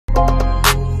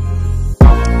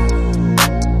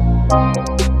She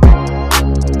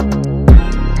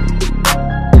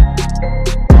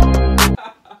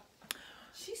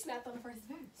snapped on the first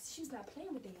verse. She was not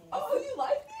playing with that. Oh, you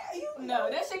like that? No,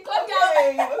 that shit clipped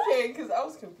out. Okay, because I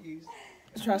was confused.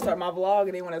 Trying to start my vlog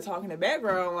and they want to talk in the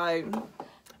background, like.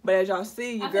 But as y'all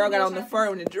see, your girl got on the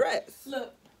fur and the dress.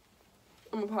 Look.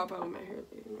 I'm gonna pop out with my hair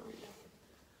later.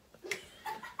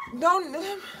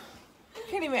 Don't.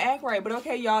 Can't even act right. But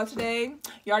okay, y'all, today,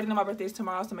 y'all already know my birthday's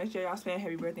tomorrow, so make sure y'all spend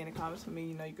happy birthday in the comments for me.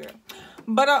 You know you girl.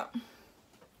 But,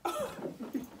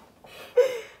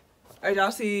 as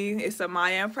y'all see, it's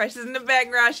Samaya and Precious in the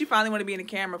background. She finally want to be in the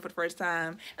camera for the first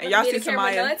time. And y'all see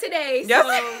Samaya today, yes.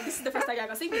 So this is the first time y'all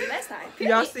gonna see me. The last time.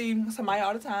 Y'all see Samaya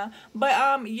all the time. But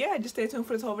yeah, just stay tuned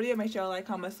for this whole video. Make sure y'all like,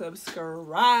 comment,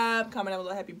 subscribe, comment out a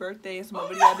little happy birthday and some more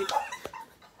videos.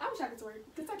 I wish I could twerk,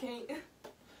 because I can't.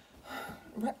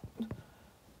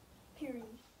 Period.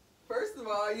 First of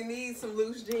all, you need some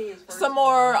loose jeans. Some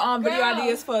more video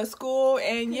ideas for school,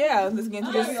 and yeah, let's get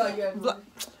into this. Look,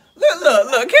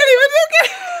 can't even look at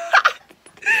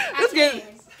let's get.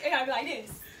 It gotta be like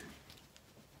this.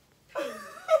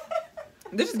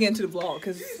 Let's just get into the vlog,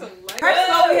 cause Precious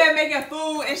over here making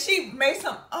food, and she made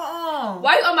some.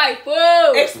 Why you on my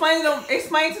food?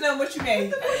 Explain to them what you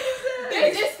made.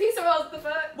 It's just pizza rolls. The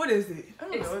fuck? What is it? I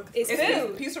don't know. It's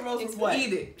food. Pizza rolls It's with what?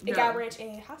 Eat it. It got ranch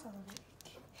and hot sauce on it.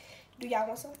 Do y'all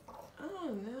want some? I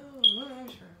don't know. What am I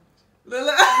trying?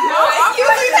 Look. I'm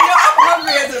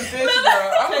hungry as a bitch, bro.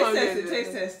 I'm hungry.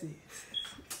 Taste testy.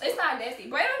 It's not nasty,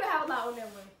 but I don't even have a lot on that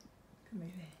one.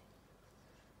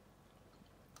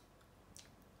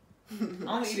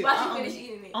 Only eat it. Why she finish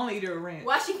eating it? Only eat it with ranch.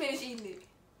 Why she finish eating it?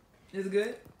 Is it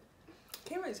good?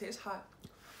 Can't really taste hot.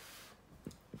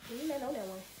 You not on that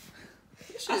one.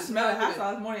 I smell it hot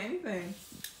sauce more than anything.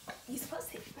 You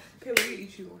supposed to. Okay, we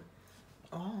eat you one.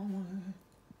 Oh.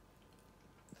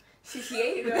 She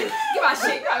ate it though. Give my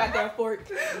shit. I got that fork.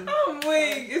 I'm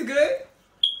weak. It's good?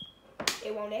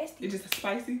 It won't nasty. It's just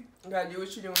spicy? You gotta do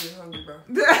what you do when you're hungry, bro.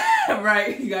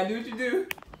 Right. You gotta do what you do.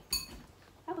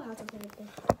 How about hot sauce and everything?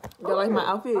 Y'all like my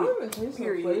outfit? I don't even taste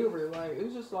the flavor. Like,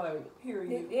 it's just like,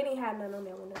 period. It ain't had none on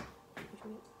that one though.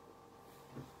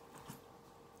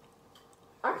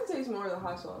 I can taste more of the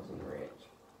hot sauce than the ranch.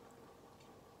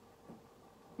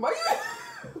 Why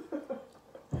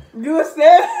You was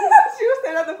standing. She was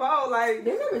standing at the phone like.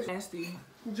 They're never Nasty.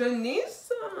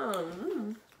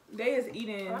 Janissa. They is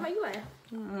eating. Why you laugh?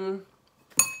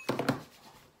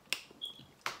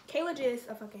 Kayla just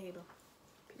a fucking hater.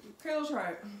 Kayla, try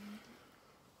it.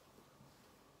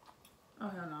 Oh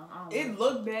hell no. I don't It know.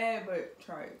 looked bad, but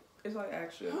try it. It's like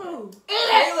actually. Who?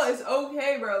 Kayla, it's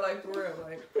okay, bro. Like for real.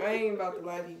 Like I ain't about to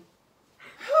lie to you.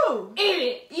 Who? Eat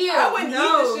it. Yeah. I wouldn't eat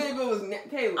this shit if it was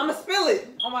Kayla. I'ma spill it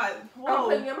on my. I'm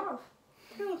putting it in your mouth.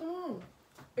 Kayla, come on.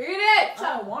 Eat it. I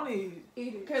don't want it.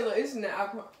 Eat it. Kayla, it's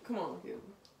not. Come on, Kayla.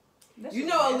 That You shit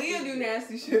know nasty. Aaliyah do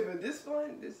nasty shit, but this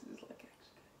one, this is like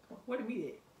actually. Where the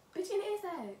meat Bitch in the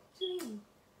inside. She eating.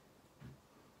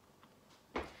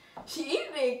 She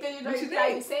eating it because you know What you you not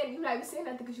think? even saying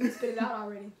nothing because you spit it out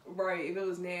already. Right, if it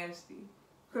was nasty.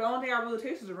 Cause the only thing I really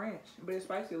taste is the ranch, but it's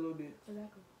spicy a little bit.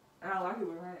 Exactly. And I like it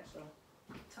with ranch, so.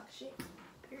 Talk shit.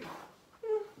 Period.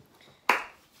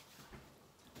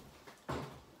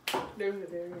 There's a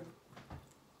very.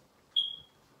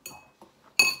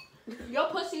 Your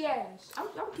pussy ass. I'm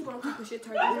keep on talking shit to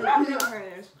her. Her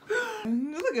ass.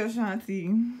 Look at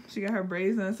Shanti. She got her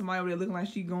braids done. Somebody over there looking like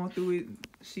she going through it.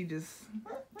 She just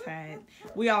tired.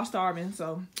 We all starving,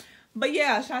 so. But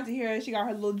yeah, Shanti here. She got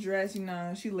her little dress. You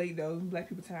know, she late though. Black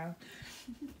people time.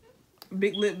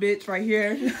 Big lip bitch right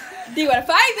here. Do you want to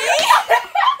fight me?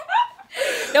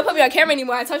 Don't put me on camera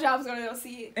anymore. I told you I was gonna go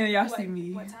see it. And y'all see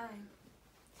me. What time?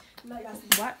 No, y'all see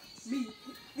What?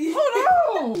 me.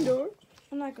 Hold on.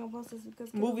 I'm not gonna post this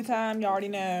because Movie time. Y'all already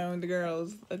know the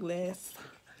girls. Ugly ass.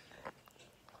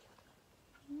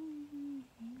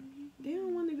 They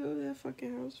don't want to go to that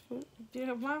fucking house for.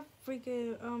 Yeah, my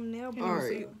freaking nail All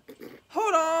right.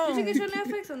 Hold on. Did you get your nail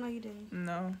fixed or no? You didn't.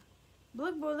 No.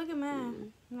 Look, boy, look at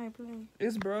mine. I'm not playing.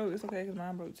 It's broke. It's okay because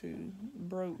mine broke too.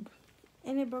 Broke.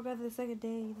 And it broke after the second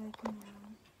day. Like, come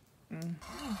on.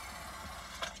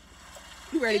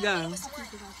 You ready to go?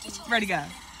 Ready to go.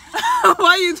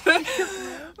 Why you doing?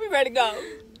 We ready to go.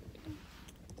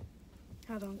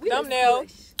 Hold on. Thumbnail.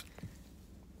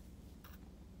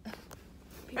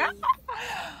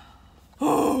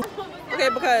 Okay,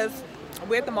 because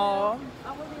we're at the mall.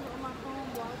 I wasn't even on my phone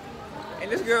walking.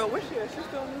 And this girl, where's she at? She's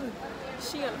still moving.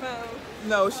 She on the phone.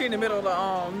 No, she in the middle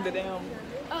of the damn.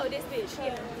 Oh, this bitch.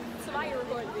 Yeah. Somebody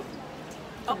recorded it.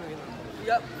 Oh.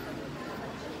 Yep.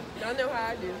 Y'all know how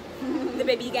I do. The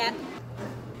baby you got.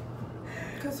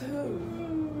 Cause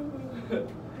who?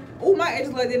 Oh, my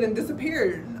edges like they done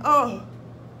disappeared. Oh.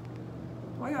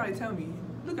 Why y'all didn't tell me?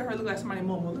 Look at her, look like somebody's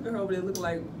mama. Look at her over there looking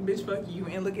like, bitch, fuck you.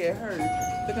 And look at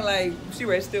her, looking like she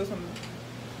ready to steal something.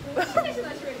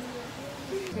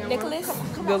 Nicholas?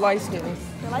 The light skin.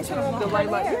 The light skin. The light.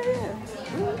 Yeah.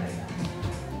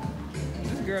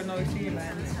 This girl knows she ain't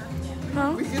lying.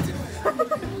 Huh? We get to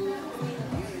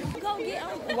Go get on.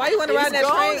 Why you want to ride that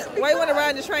train? Why you want to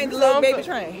ride the train, the little baby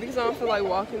train? Because I don't feel like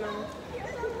walking on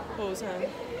the whole time.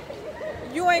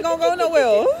 You ain't gonna go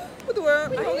nowhere. What the world?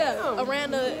 We gonna go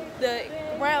around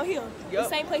around here. Yup. The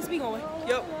same place we going.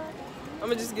 Yep. I'm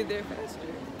gonna just get there faster.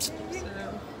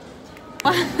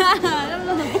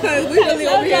 Because we really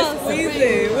over here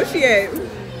squeezing. Where she at?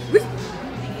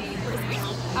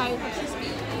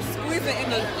 Squeezing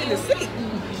in the seat.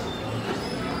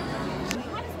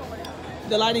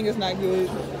 The lighting is not good.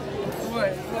 What?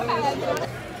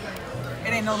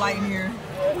 It ain't no light in here.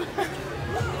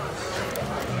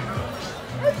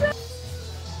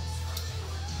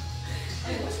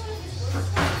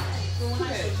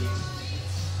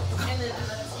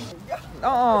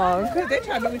 Oh, because they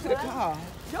trying to beat me to the car.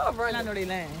 Y'all And I know they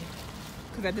lying.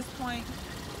 Because at this point,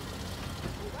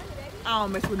 I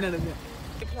don't mess with none of them.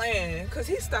 He playing. Because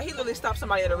he literally stopped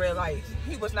somebody at a red light.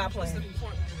 He was not playing.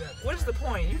 What is the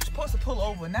point? You're supposed to pull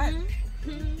over, not...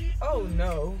 Oh,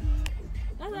 no.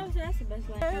 That's the best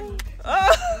way.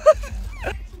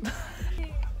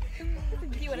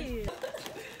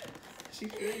 She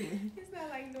feeling. It's not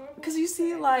like normal. Because you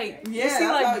see like Yeah, you see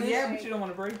like this. yeah, but you don't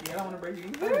want to break it. I don't want to break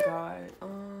it Oh either.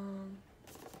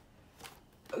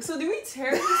 god. So do we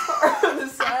tear this part on the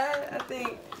side? I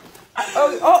think.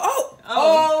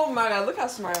 Oh my god! Look how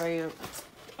smart I am.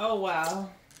 Oh, wow.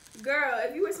 Girl,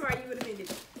 if you were smart, you would have ended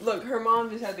it. Look, her mom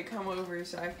just had to come over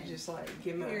so I could just like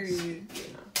give my, Period. you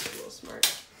know, a little smart.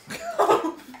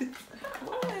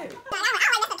 What?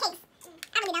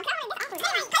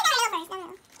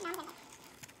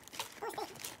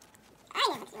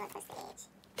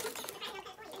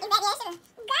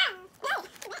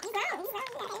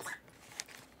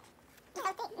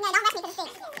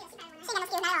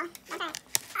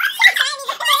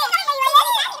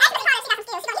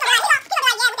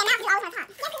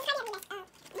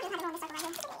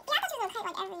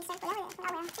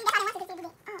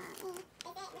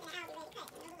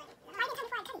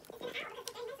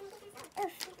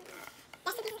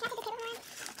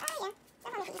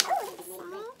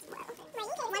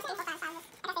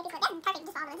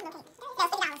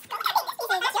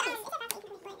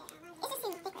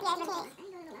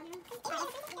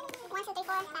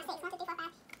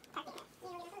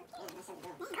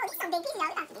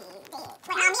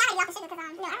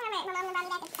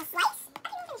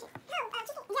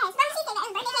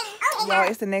 Y'all,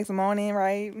 it's the next morning,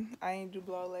 right? I ain't do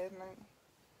blow last night.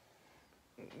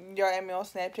 Y'all add me on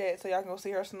Snapchat so y'all can go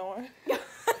see her snoring.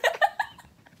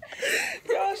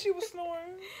 Y'all, she was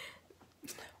snoring.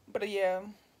 But yeah.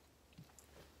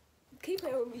 Keep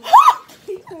playing with me.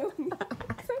 Keep playing with me.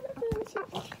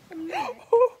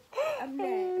 I'm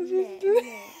mad.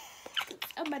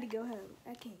 I'm about to go home.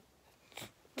 I can't.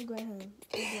 I'm going home.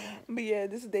 But yeah,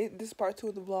 this is part 2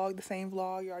 of the vlog, the same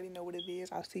vlog. You already know what it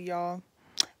is. I'll see y'all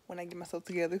when I get myself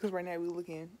together, because right now we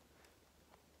looking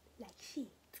like shit.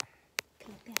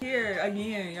 Here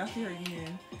again, y'all see her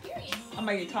again. I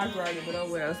might get copyrighted, but oh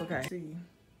well, it's okay. See,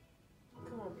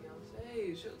 Come on,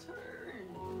 Beyonce, it's your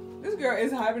turn. this girl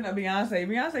is hyping up Beyonce.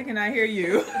 Beyonce cannot hear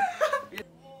you.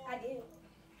 I did.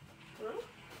 Huh?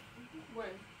 When?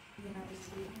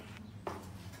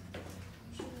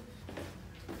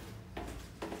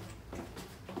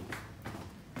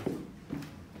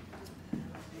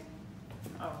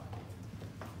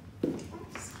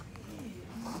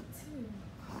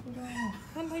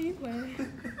 How about you playing?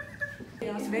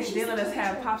 They let us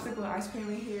have popsicle ice cream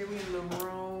in here. We in a little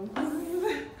room.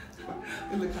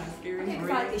 It look kind of scary. It's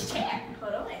like this chair.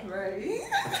 Hold on. Right.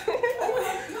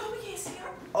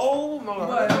 Oh my god.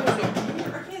 What?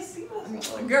 I can't see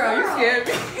myself. Girl, you scared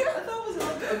me. I thought it was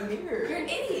like a mirror. You're an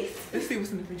idiot. Let's see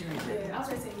what's in the refrigerator. Yeah, I was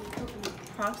trying to say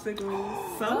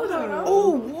Popsicles. Soda. Oh,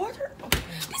 water.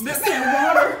 This is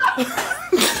water.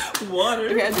 Water.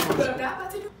 Okay, I do But I'm not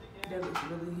about to do. That looks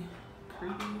really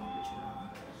creepy.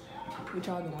 What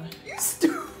y'all doing? You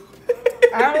stupid.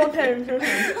 I don't want to pay attention.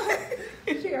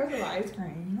 She got some ice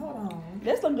cream. Hold on.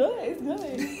 That's so good. It's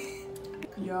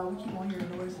good. Y'all, we keep on hearing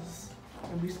noises.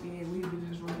 And we scared. We been in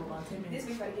this room for about 10 This minutes.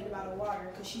 bitch gotta get a bottle of water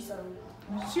because she's so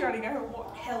She already got her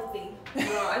water. healthy.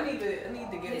 No, I need to get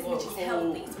This a little bitch is cold.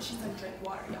 healthy, so she's gonna drink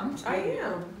water. I'm I scared.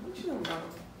 am. What you talking about?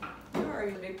 You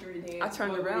already victory dance. I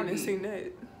turned around and seen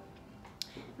that.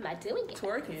 I'm not doing it.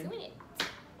 Twerking. I'm doing it.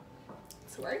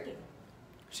 Twerking.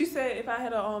 She said if I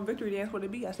had a victory dance, what would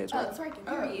it be? I said twerking. Twerking.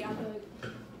 Period. I'm good.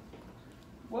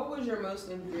 What was your most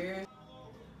embarrassing?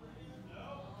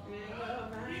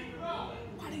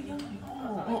 Why they yelling?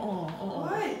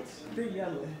 What? They're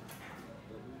yelling.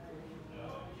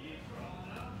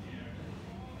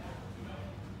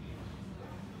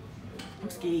 I'm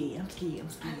scared.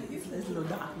 It's little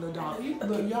dark. Look,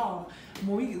 y'all,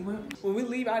 when we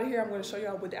leave out of here, I'm going to show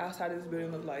y'all what the outside of this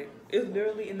building looks like. It's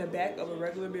literally in the back of a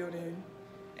regular building,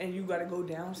 and you got to go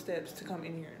down steps to come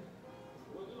in here.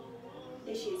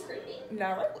 This shit's creepy.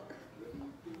 Not regular.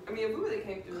 I mean, if we really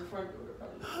came through the front door,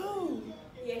 probably. Oh.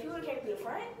 Yeah, if you would have came through the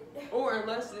front. Or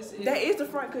unless this is. That is the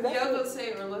front, cause that's yeah, I was going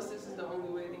to say, or unless this is the only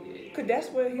way to get. Cause that's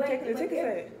where he taking the tickets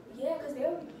at. Yeah, because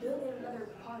they're building another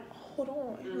part. Hold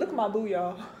on. Look at my boo,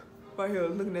 y'all. Right here,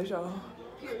 looking at y'all.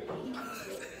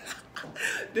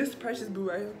 This precious boo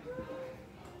right here.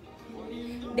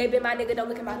 They been my nigga, don't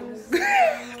look at my news.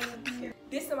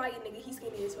 This somebody nigga, he's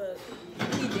skinny as fuck.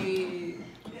 He did.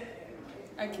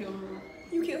 I killed him.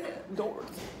 You killed him. Doors.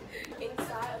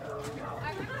 Inside of the room.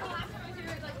 I remember the last time I was here,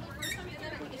 like the first time, and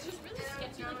then it's just really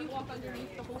sketchy. Like you walk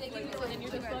underneath the whole thing, and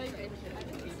you're just like they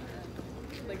just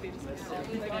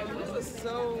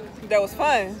That was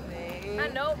fun. I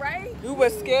know, right? We were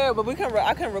scared, but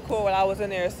I couldn't record when I was in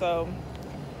there, so.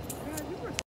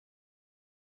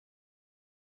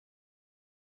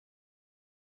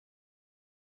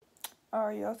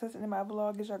 Alright, y'all, so that's the end of my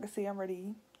vlog. As y'all can see, I'm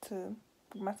ready to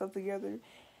put myself together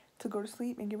to go to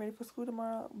sleep and get ready for school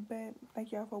tomorrow. But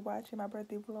thank y'all for watching my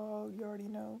birthday vlog. You already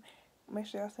know. Make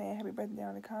sure y'all saying happy birthday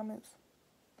down in the comments.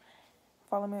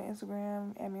 Follow me on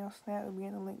Instagram, add me on Snap. It'll be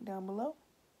in the link down below.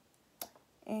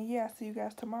 And yeah, I'll see you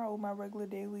guys tomorrow with my regular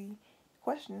daily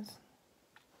questions.